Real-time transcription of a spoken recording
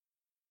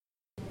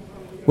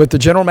With the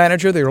general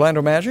manager of the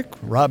Orlando Magic,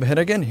 Rob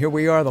Hennigan. Here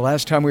we are. The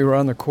last time we were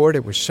on the court,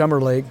 it was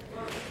Summer League.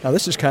 Now,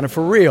 this is kind of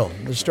for real,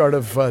 the start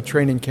of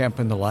training camp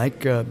and the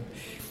like.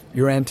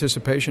 Your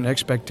anticipation,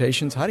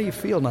 expectations, how do you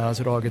feel now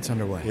as it all gets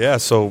underway? Yeah,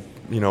 so,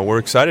 we're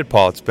excited,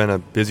 Paul. It's been a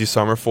busy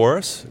summer for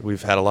us.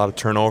 We've had a lot of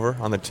turnover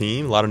on the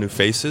team, a lot of new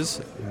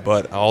faces,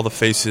 but all the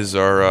faces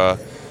are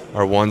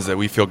ones that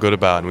we feel good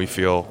about and we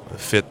feel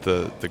fit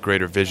the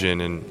greater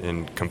vision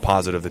and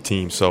composite of the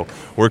team. So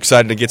we're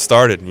excited to get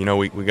started.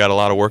 We got a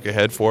lot of work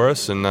ahead for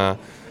us, and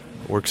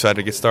we're excited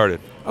to get started.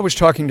 I was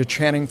talking to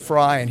Channing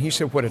Frye, and he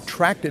said what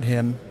attracted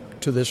him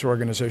to this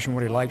organization,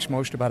 what he likes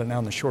most about it now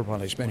in the short while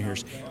he's been here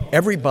is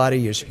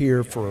everybody is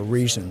here for a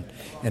reason,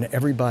 and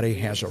everybody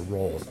has a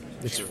role.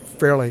 It's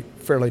fairly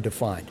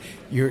defined.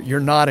 You're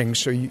nodding,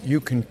 so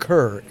you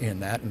concur in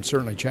that, and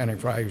certainly Channing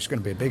Frye, who's going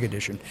to be a big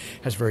addition,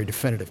 has a very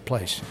definitive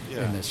place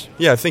in this.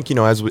 Yeah, I think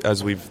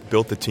as we've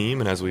built the team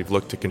and as we've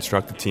looked to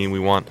construct the team, we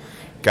want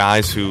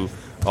guys who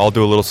all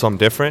do a little something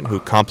different, who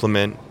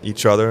complement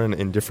each other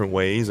in different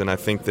ways, and I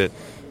think that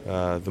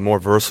the more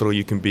versatile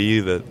you can be,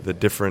 the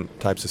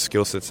different types of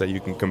skill sets that you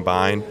can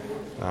combine,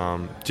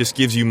 just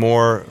gives you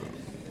more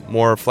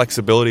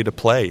flexibility to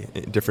play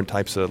in different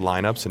types of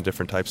lineups and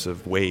different types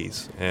of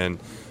ways. And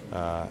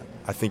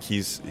I think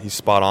he's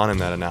spot on in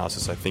that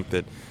analysis. I think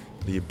that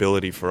the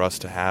ability for us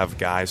to have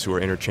guys who are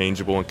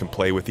interchangeable and can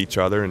play with each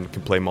other and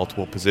can play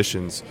multiple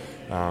positions,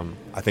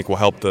 I think will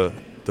help the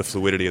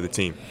fluidity of the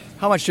team.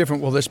 How much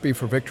different will this be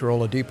for Victor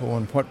Oladipo,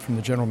 and what, from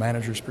the general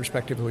manager's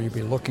perspective, will you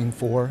be looking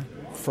for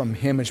from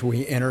him as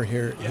we enter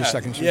here his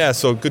second season? Yeah,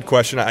 so good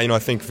question. I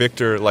think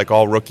Victor, like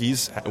all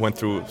rookies, went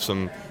through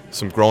some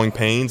growing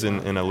pains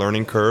and a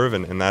learning curve,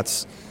 and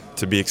that's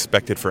to be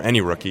expected for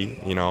any rookie,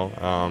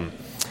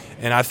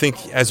 And I think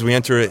as we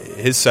enter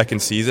his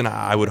second season,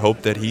 I would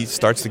hope that he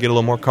starts to get a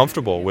little more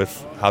comfortable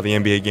with how the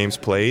NBA game's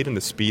played and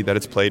the speed that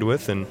it's played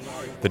with and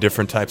the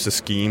different types of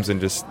schemes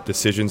and just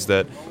decisions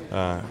that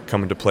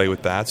come into play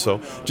with that.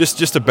 So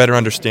just a better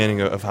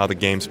understanding of how the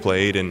game's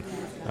played, and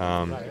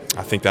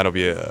I think that'll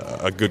be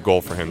a good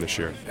goal for him this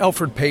year.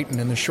 Elfrid Payton,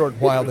 in the short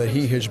while that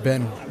he has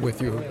been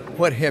with you,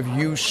 what have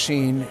you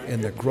seen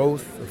in the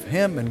growth of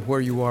him and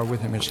where you are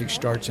with him as he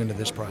starts into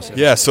this process?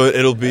 Yeah, so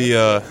it'll be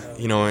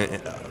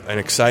an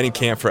exciting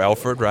camp for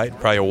Elfrid, right?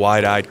 Probably a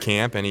wide-eyed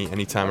camp.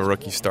 Anytime a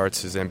rookie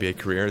starts his NBA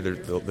career,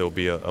 there'll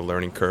be a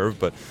learning curve.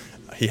 But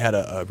he had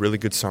a really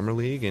good summer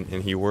league,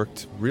 and he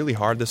worked really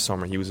hard this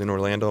summer. He was in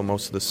Orlando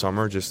most of the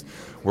summer just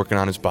working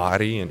on his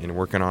body and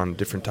working on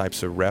different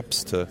types of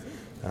reps to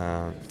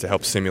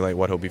help simulate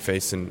what he'll be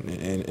facing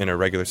in a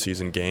regular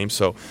season game.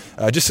 So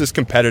just his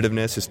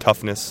competitiveness, his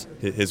toughness,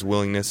 his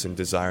willingness and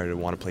desire to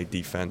want to play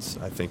defense,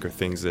 I think are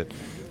things that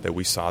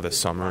we saw this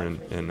summer,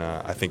 and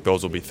I think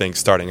those will be things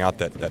starting out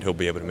that he'll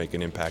be able to make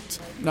an impact.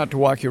 Not to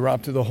walk you,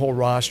 Rob, through the whole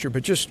roster,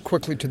 but just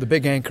quickly to the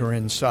big anchor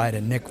inside,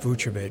 and Nick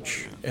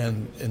Vucevic,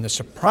 and the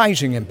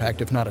surprising impact,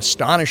 if not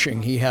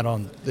astonishing, he had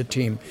on the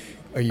team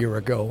a year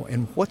ago.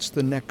 And what's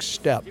the next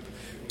step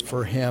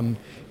for him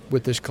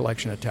with this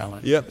collection of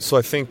talent? Yeah, so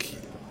I think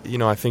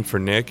for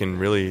Nick and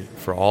really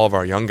for all of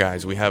our young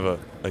guys, we have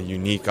a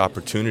unique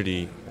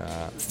opportunity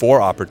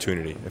for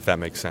opportunity, if that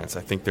makes sense.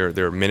 I think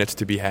there are minutes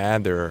to be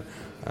had. There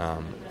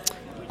are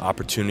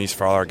opportunities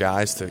for all our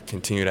guys to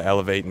continue to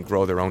elevate and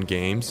grow their own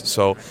games.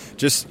 So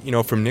just,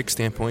 from Nick's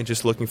standpoint,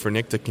 just looking for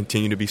Nick to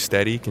continue to be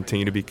steady,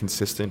 continue to be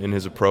consistent in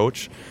his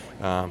approach,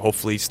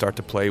 hopefully start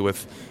to play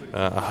with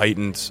a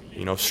heightened,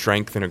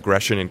 strength and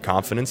aggression and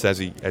confidence as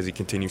he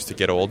continues to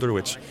get older,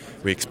 which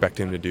we expect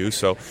him to do.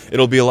 So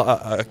it'll be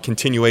a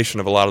continuation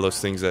of a lot of those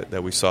things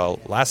that we saw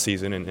last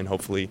season and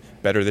hopefully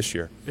better this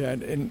year. Yeah,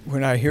 and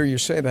when I hear you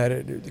say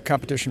that, the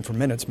competition for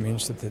minutes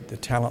means that the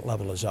talent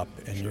level is up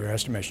in your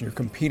estimation. You're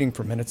competing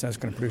for minutes, and that's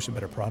going to produce a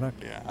better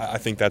product? Yeah, I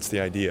think that's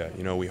the idea.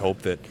 We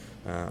hope that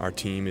our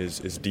team is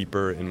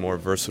deeper and more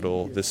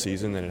versatile this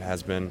season than it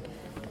has been,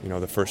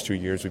 the first 2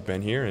 years we've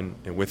been here,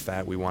 and with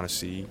that we want to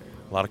see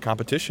a lot of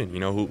competition,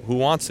 who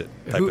wants it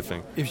type of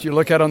thing. If you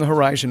look out on the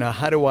horizon now,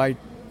 how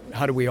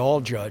do we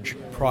all judge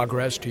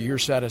progress to your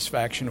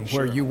satisfaction and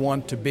where you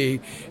want to be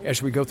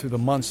as we go through the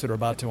months that are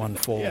about to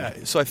unfold? Yeah,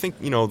 so I think,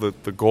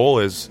 the goal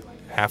is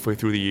halfway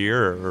through the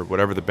year or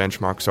whatever the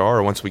benchmarks are,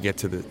 or once we get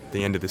to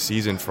the end of the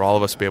season, for all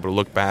of us to be able to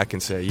look back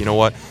and say, you know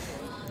what,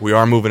 we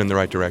are moving in the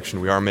right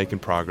direction. We are making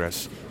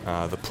progress.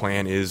 The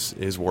plan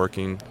is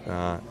working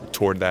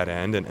toward that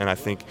end, and I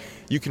think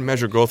you can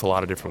measure growth a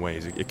lot of different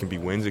ways. It can be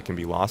wins, it can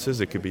be losses,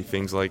 it could be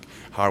things like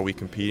how are we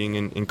competing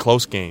in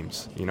close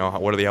games?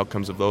 What are the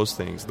outcomes of those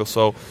things?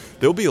 So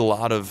there'll be a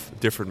lot of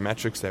different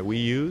metrics that we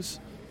use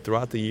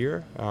throughout the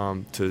year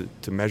to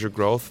measure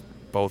growth,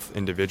 both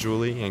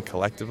individually and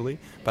collectively.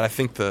 But I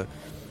think the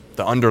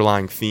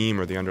underlying theme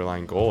or the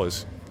underlying goal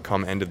is,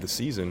 come end of the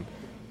season,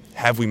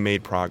 have we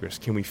made progress?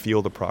 Can we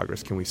feel the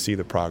progress? Can we see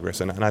the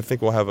progress? And I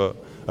think we'll have a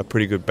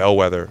pretty good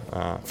bellwether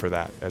for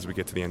that as we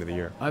get to the end of the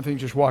year. I think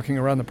just walking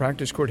around the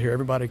practice court here,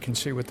 everybody can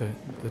see with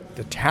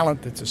the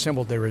talent that's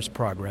assembled, there is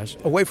progress.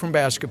 Away from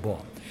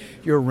basketball,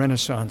 you're a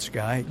Renaissance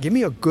guy. Give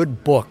me a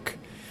good book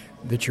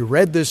that you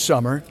read this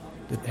summer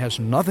that has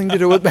nothing to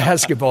do with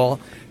basketball,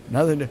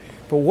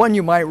 but one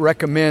you might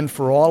recommend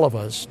for all of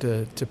us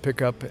to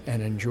pick up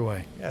and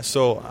enjoy? Yeah,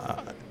 so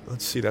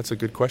let's see. That's a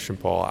good question,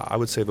 Paul. I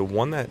would say the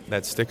one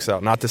that sticks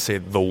out, not to say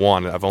the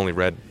one, I've only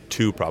read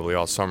 2 probably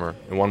all summer,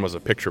 and one was a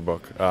picture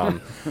book.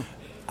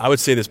 I would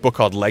say this book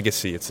called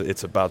Legacy.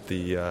 It's about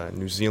the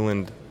New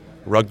Zealand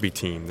rugby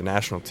team, the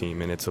national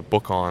team, and it's a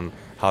book on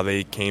how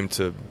they came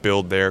to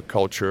build their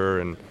culture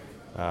and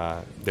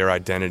their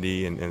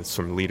identity and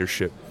some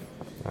leadership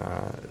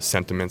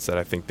sentiments that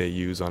I think they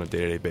use on a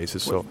day-to-day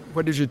basis. So,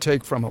 what did you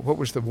take from it? What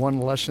was the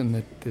one lesson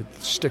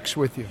that sticks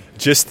with you?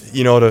 Just,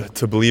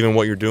 to believe in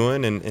what you're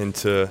doing and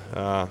to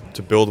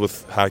build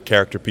with high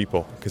character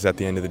people, because at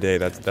the end of the day,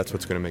 that's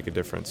what's going to make a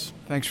difference.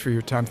 Thanks for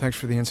your time. Thanks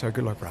for the insight.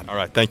 Good luck, Rob. All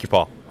right. Thank you,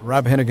 Paul.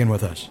 Rob Hennigan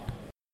with us.